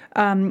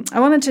 I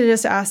wanted to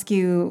just ask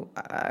you,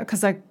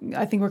 because I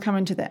think we're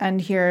coming to the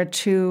end here,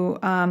 to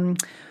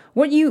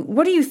what do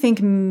you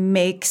think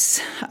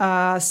makes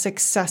a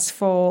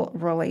successful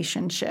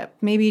relationship?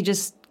 Maybe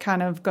just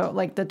kind of go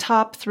like the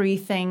top 3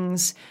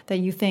 things that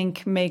you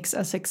think makes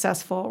a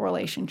successful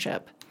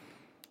relationship.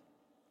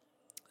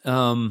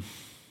 Well,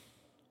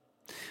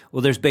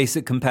 there's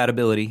basic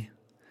compatibility,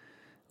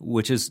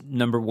 which is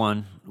number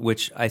 1,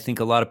 which I think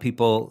a lot of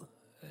people,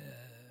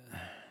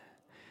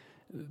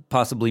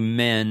 possibly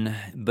men,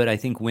 but I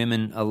think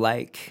women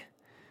alike,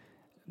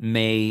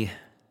 may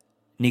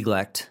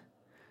neglect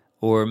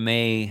or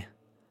may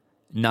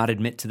not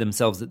admit to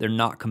themselves that they're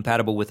not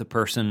compatible with a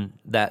person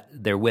that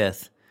they're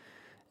with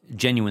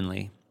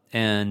genuinely,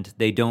 and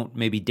they don't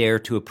maybe dare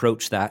to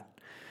approach that.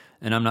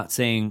 And I'm not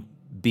saying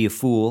be a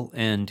fool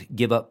and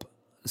give up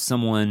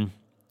someone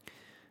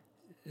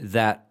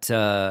that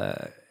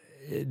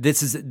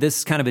this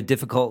is kind of a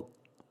difficult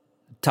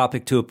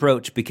topic to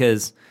approach,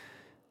 because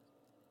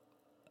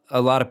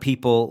a lot of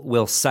people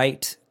will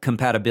cite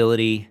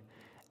compatibility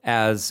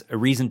as a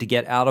reason to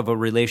get out of a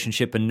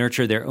relationship and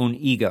nurture their own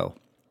ego,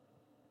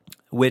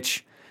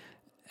 which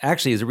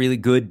actually is a really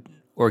good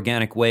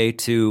organic way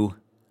to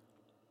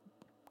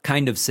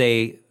kind of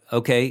say,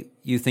 okay,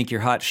 you think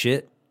you're hot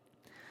shit,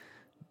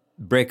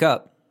 break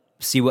up,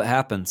 see what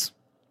happens.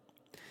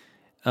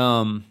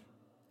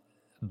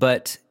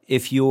 But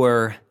if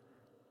you're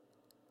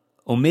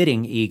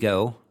omitting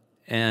ego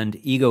and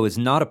ego is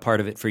not a part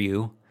of it for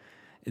you,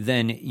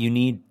 then you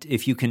need,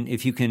 if you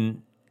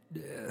can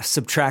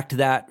subtract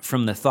that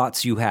from the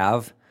thoughts you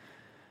have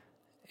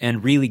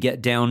and really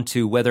get down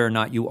to whether or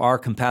not you are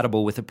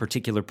compatible with a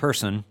particular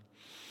person,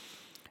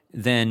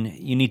 then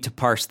you need to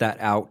parse that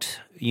out.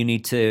 You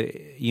need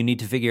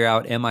to figure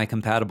out, am I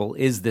compatible?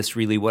 Is this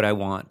really what I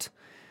want?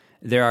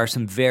 There are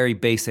some very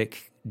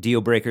basic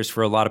deal breakers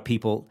for a lot of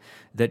people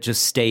that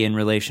just stay in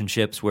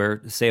relationships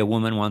where, say, a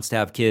woman wants to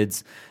have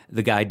kids,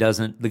 the guy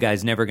doesn't, the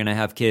guy's never going to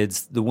have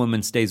kids, the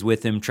woman stays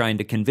with him trying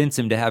to convince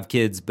him to have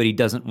kids, but he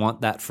doesn't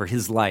want that for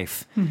his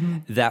life.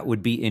 That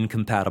would be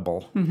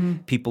incompatible.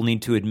 People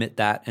need to admit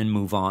that and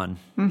move on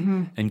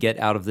and get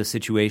out of the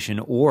situation,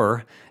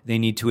 or they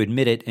need to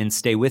admit it and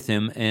stay with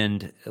him,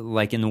 and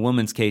like in the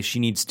woman's case, she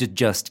needs to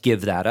just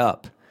give that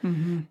up.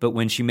 But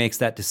when she makes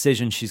that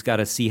decision, she's got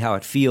to see how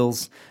it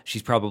feels.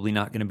 She's probably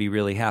not going to be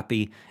really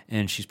happy,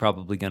 and she's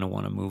probably going to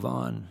want to move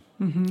on.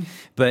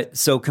 But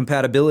so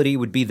compatibility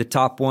would be the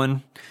top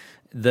one.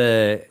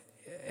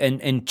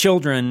 And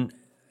children,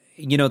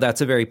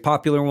 that's a very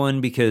popular one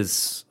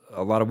because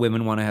a lot of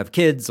women want to have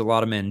kids, a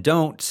lot of men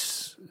don't.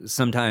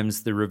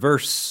 Sometimes the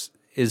reverse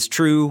is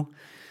true.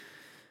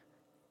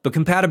 But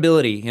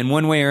compatibility in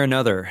one way or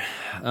another,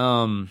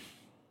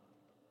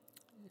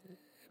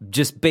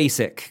 just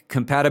basic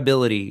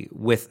compatibility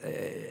with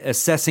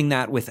assessing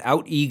that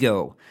without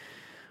ego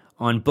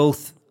on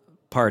both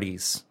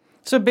parties.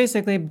 So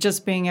basically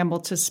just being able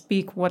to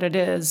speak what it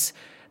is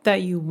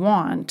that you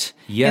want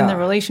in the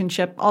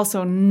relationship,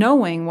 also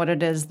knowing what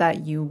it is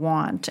that you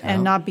want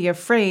and not be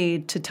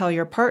afraid to tell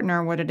your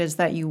partner what it is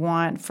that you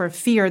want for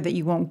fear that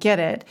you won't get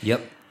it.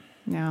 Yep.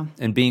 Yeah.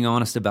 And being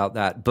honest about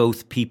that,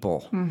 both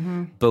people.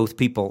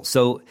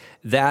 So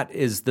that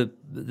is the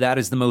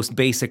most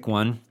basic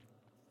one,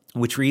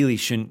 which really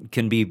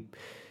can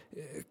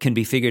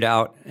be figured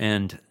out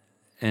and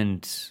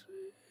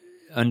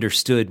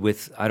understood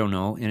with, I don't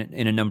know,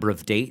 in a number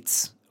of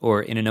dates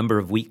or in a number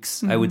of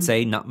weeks. I would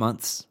say, not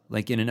months.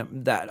 Like you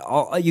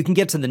can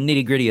get to the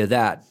nitty gritty of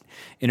that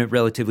in a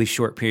relatively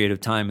short period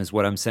of time, is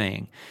what I'm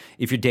saying.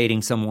 If you're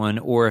dating someone,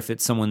 or if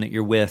it's someone that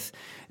you're with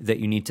that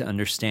you need to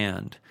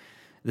understand.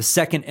 The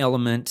second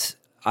element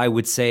I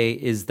would say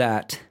is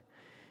that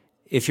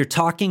if you're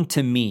talking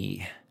to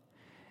me,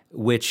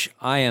 which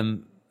I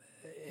am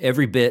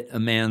every bit a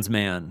man's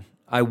man.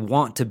 I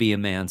want to be a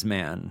man's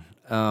man.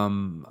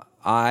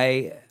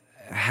 I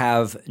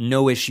have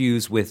no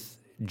issues with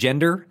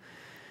gender.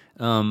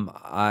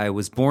 I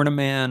was born a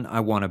man. I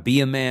want to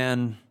be a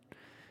man.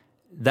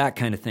 that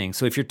kind of thing.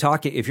 So if you're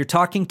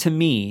talking to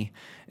me,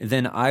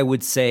 then I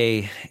would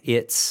say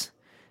it's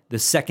the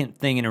second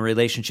thing in a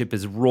relationship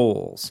is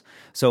roles.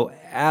 So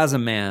as a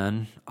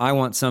man, I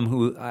want some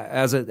who,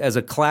 as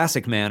a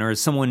classic man, or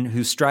as someone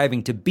who's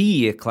striving to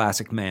be a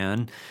classic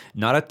man,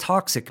 not a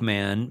toxic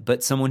man,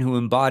 but someone who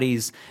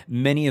embodies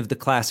many of the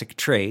classic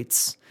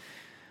traits,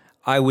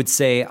 I would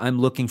say I'm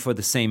looking for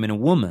the same in a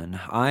woman.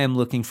 I am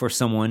looking for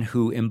someone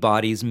who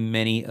embodies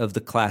many of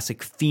the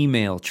classic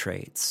female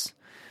traits.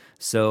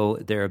 So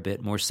they're a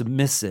bit more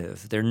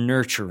submissive, they're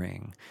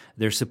nurturing,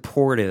 they're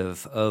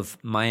supportive of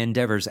my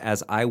endeavors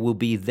as I will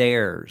be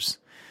theirs.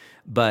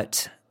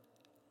 But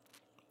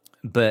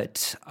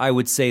I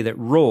would say that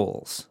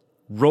roles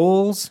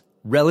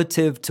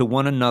relative to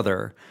one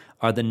another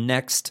are the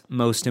next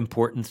most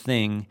important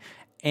thing.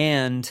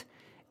 And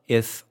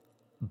if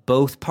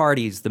both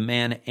parties, the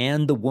man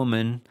and the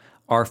woman,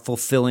 are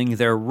fulfilling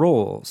their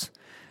roles,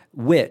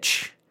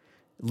 which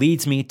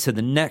leads me to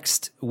the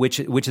next, which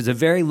is a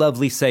very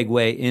lovely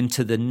segue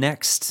into the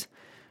next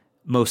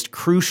most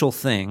crucial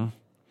thing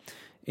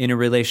in a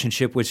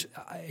relationship, which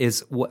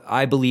is what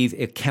I believe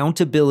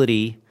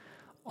accountability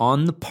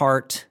on the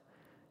part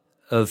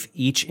of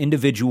each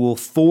individual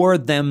for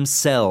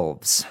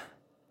themselves.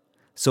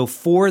 So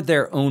for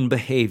their own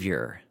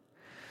behavior.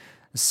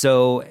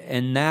 So,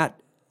 and that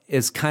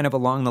is kind of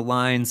along the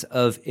lines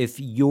of, if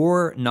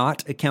you're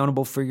not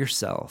accountable for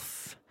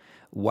yourself,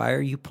 why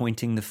are you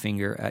pointing the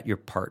finger at your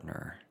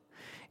partner?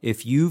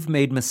 If you've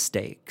made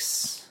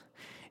mistakes,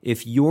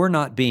 if you're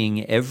not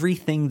being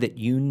everything that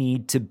you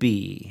need to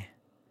be,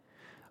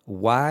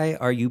 why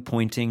are you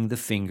pointing the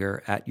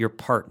finger at your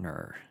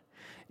partner?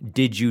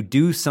 Did you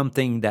do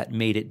something that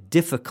made it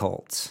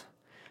difficult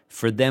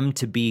for them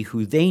to be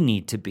who they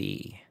need to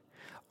be?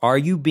 Are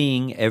you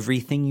being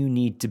everything you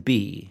need to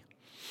be?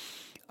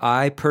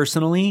 I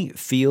personally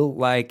feel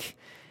like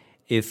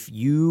if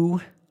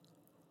you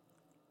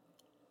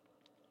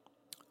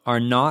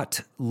are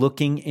not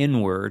looking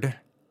inward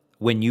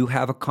when you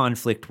have a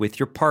conflict with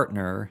your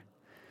partner,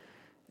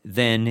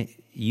 then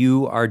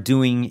you are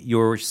doing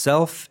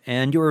yourself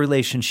and your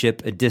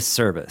relationship a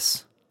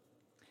disservice.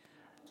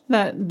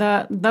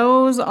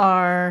 Those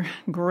are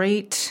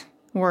great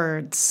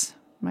words,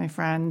 my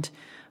friend.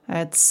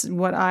 It's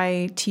what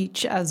I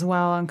teach as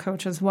well and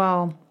coach as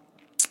well.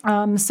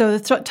 So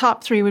the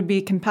top three would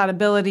be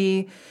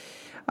compatibility,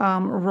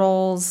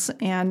 roles,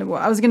 and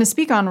I was going to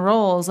speak on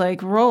roles.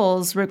 Like,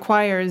 roles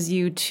requires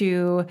you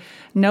to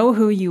know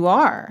who you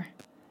are.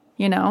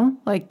 You know,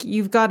 like,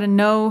 you've got to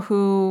know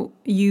who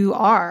you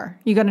are.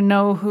 You got to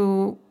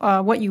know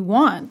what you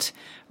want,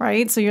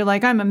 right? So you're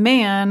like, I'm a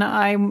man.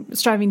 I'm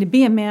striving to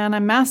be a man.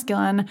 I'm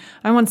masculine.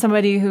 I want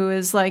somebody who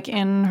is like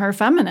in her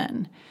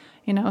feminine.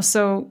 You know,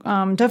 so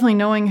definitely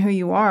knowing who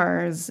you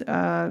are is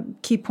a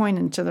key point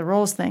into the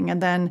roles thing.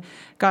 And then,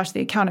 gosh,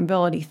 the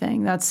accountability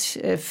thing. That's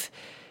if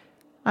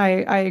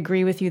I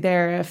agree with you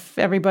there. If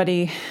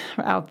everybody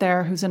out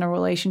there who's in a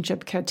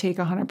relationship could take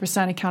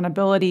 100%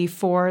 accountability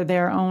for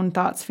their own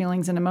thoughts,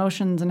 feelings, and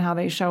emotions and how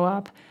they show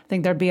up, I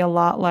think there'd be a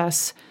lot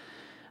less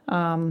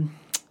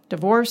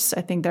divorce.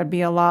 I think there'd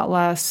be a lot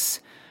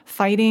less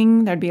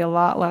fighting. There'd be a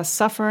lot less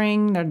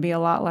suffering. There'd be a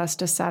lot less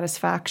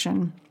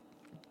dissatisfaction.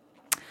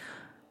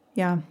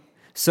 Yeah.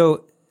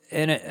 So,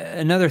 and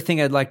another thing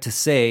I'd like to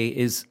say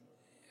is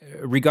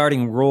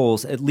regarding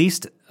roles, at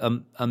least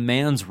a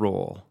man's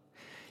role,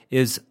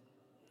 is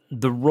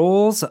the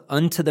roles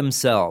unto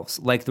themselves,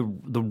 like the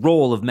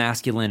role of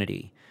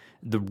masculinity,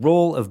 the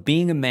role of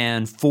being a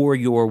man for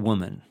your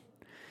woman.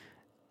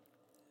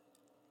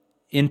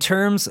 In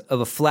terms of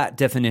a flat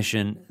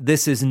definition,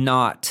 this is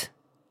not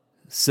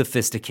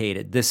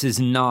sophisticated. This is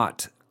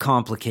not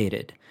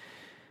complicated.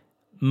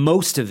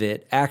 Most of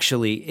it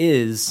actually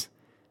is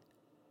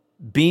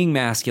being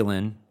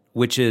masculine,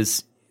 which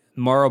is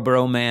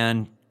Marlboro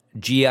Man,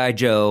 G.I.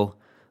 Joe,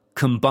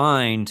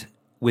 combined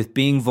with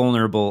being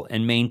vulnerable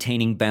and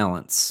maintaining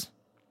balance.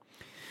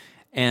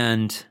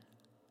 And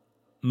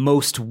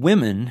most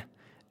women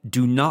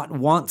do not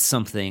want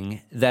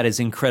something that is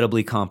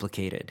incredibly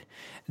complicated.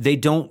 They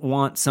don't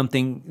want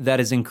something that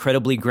is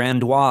incredibly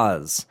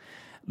grandiose.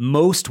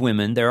 Most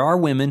women, there are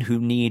women who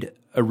need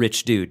a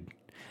rich dude.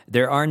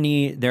 There are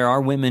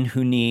women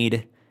who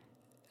need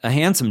a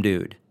handsome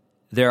dude.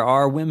 There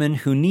are women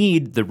who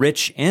need the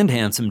rich and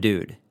handsome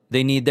dude.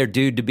 They need their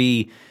dude to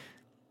be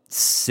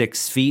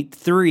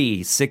 6'3",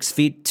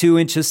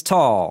 6'2"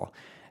 tall,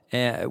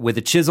 with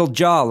a chiseled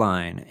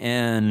jawline,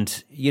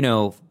 and, you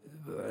know,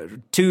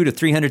 $200,000 to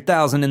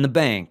 $300,000 in the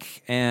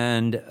bank,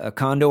 and a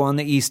condo on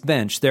the East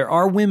Bench. There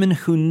are women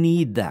who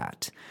need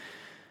that.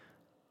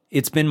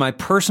 It's been my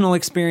personal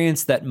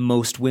experience that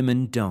most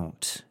women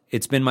don't.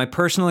 It's been my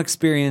personal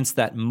experience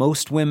that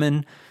most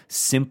women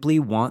simply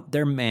want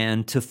their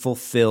man to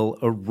fulfill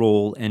a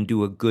role and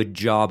do a good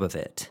job of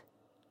it,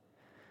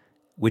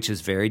 which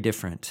is very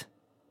different,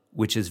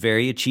 which is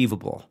very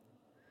achievable,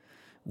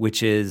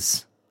 which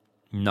is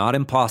not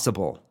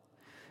impossible,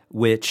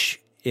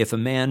 which, if a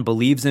man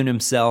believes in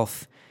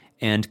himself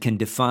and can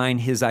define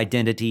his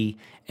identity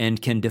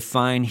and can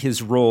define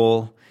his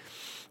role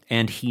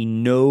and he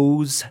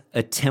knows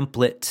a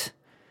template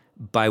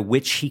by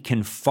which he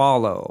can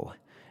follow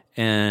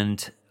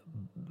and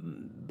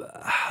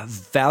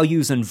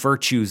values and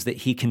virtues that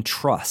he can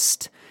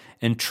trust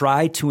and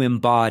try to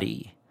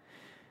embody,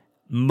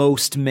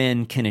 most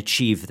men can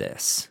achieve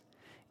this.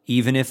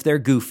 Even if they're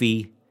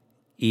goofy,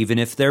 even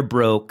if they're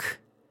broke,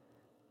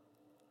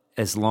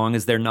 as long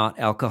as they're not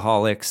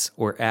alcoholics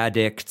or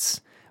addicts,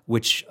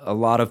 which a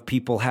lot of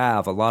people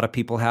have. A lot of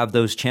people have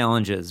those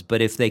challenges.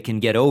 But if they can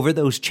get over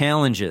those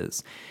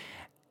challenges,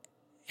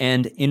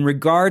 and in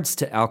regards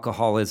to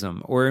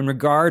alcoholism or in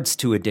regards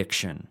to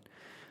addiction,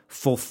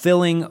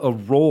 fulfilling a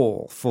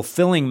role,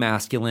 fulfilling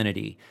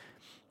masculinity,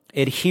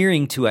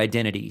 adhering to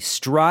identity,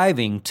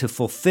 striving to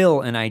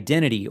fulfill an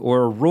identity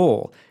or a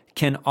role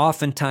can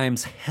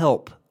oftentimes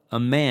help a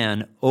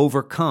man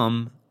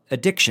overcome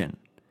addiction.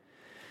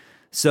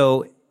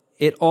 So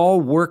it all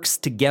works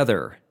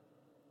together,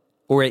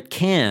 or it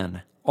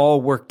can all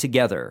work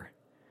together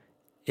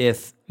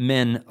if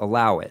men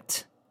allow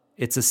it.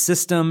 It's a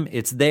system,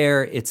 it's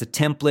there, it's a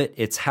template,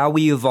 it's how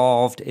we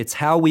evolved, it's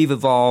how we've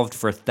evolved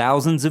for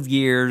thousands of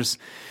years,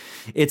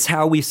 it's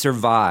how we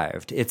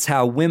survived, it's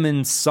how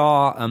women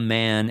saw a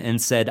man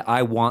and said,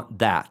 I want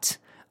that,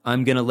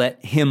 I'm gonna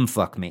let him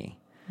fuck me.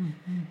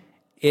 Mm-hmm.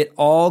 It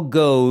all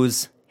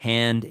goes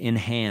hand in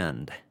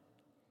hand.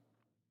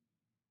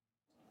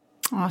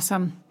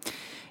 Awesome.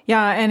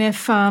 Yeah, and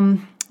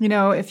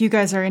if you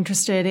guys are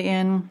interested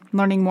in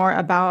learning more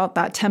about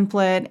that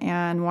template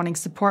and wanting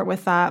support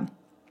with that,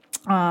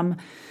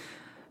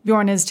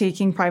 Bjorn is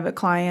taking private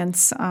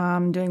clients,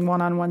 doing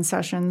one-on-one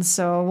sessions.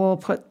 So we'll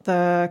put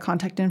the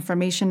contact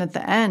information at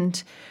the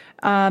end.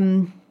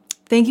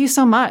 Thank you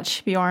so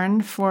much,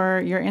 Bjorn,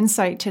 for your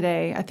insight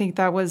today. I think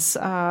that was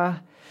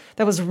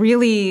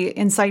really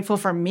insightful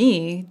for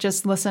me,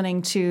 just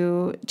listening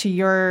to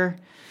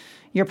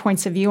your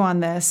points of view on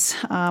this.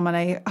 And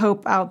I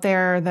hope out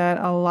there that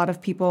a lot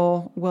of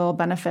people will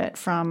benefit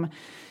from,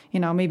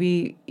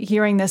 maybe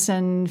hearing this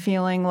and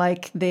feeling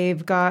like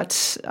they've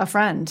got a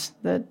friend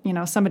that,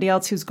 somebody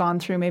else who's gone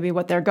through maybe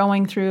what they're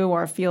going through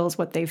or feels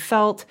what they've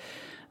felt.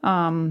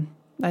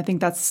 I think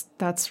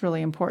that's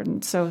really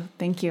important. So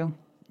thank you.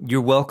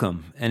 You're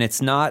welcome. And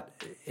it's not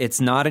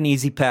an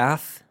easy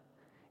path,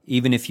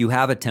 even if you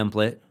have a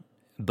template,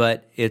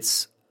 but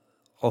it's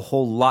a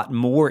whole lot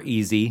more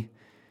easy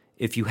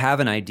if you have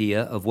an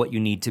idea of what you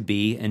need to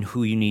be and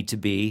who you need to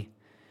be,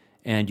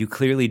 and you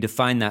clearly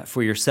define that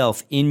for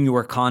yourself in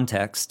your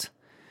context.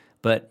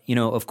 But,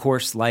 of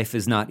course, life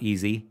is not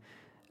easy.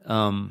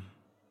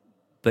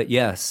 But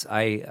yes,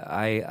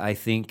 I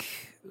think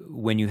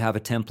when you have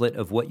a template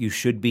of what you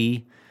should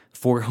be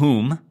for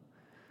whom,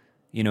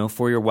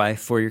 for your wife,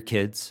 for your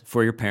kids,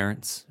 for your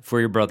parents, for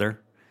your brother,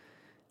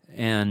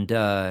 and,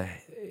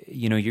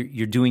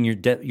 you're doing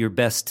your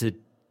best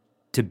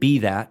to be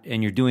that,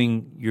 and you're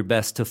doing your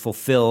best to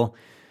fulfill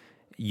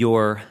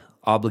your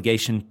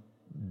obligation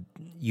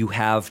you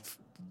have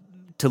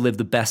to live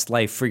the best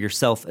life for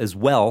yourself as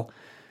well.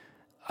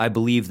 I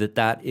believe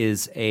that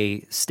is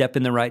a step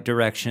in the right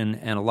direction,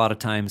 and a lot of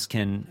times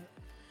can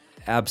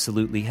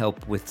absolutely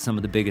help with some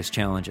of the biggest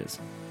challenges.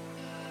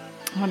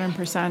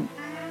 100%.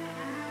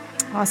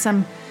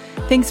 Awesome.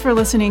 Thanks for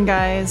listening,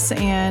 guys.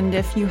 And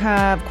if you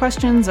have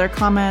questions or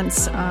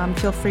comments,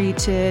 feel free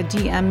to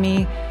DM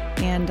me,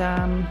 and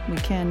we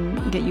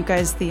can get you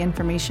guys the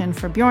information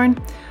for Bjorn.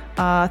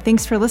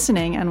 Thanks for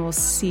listening, and we'll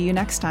see you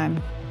next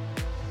time.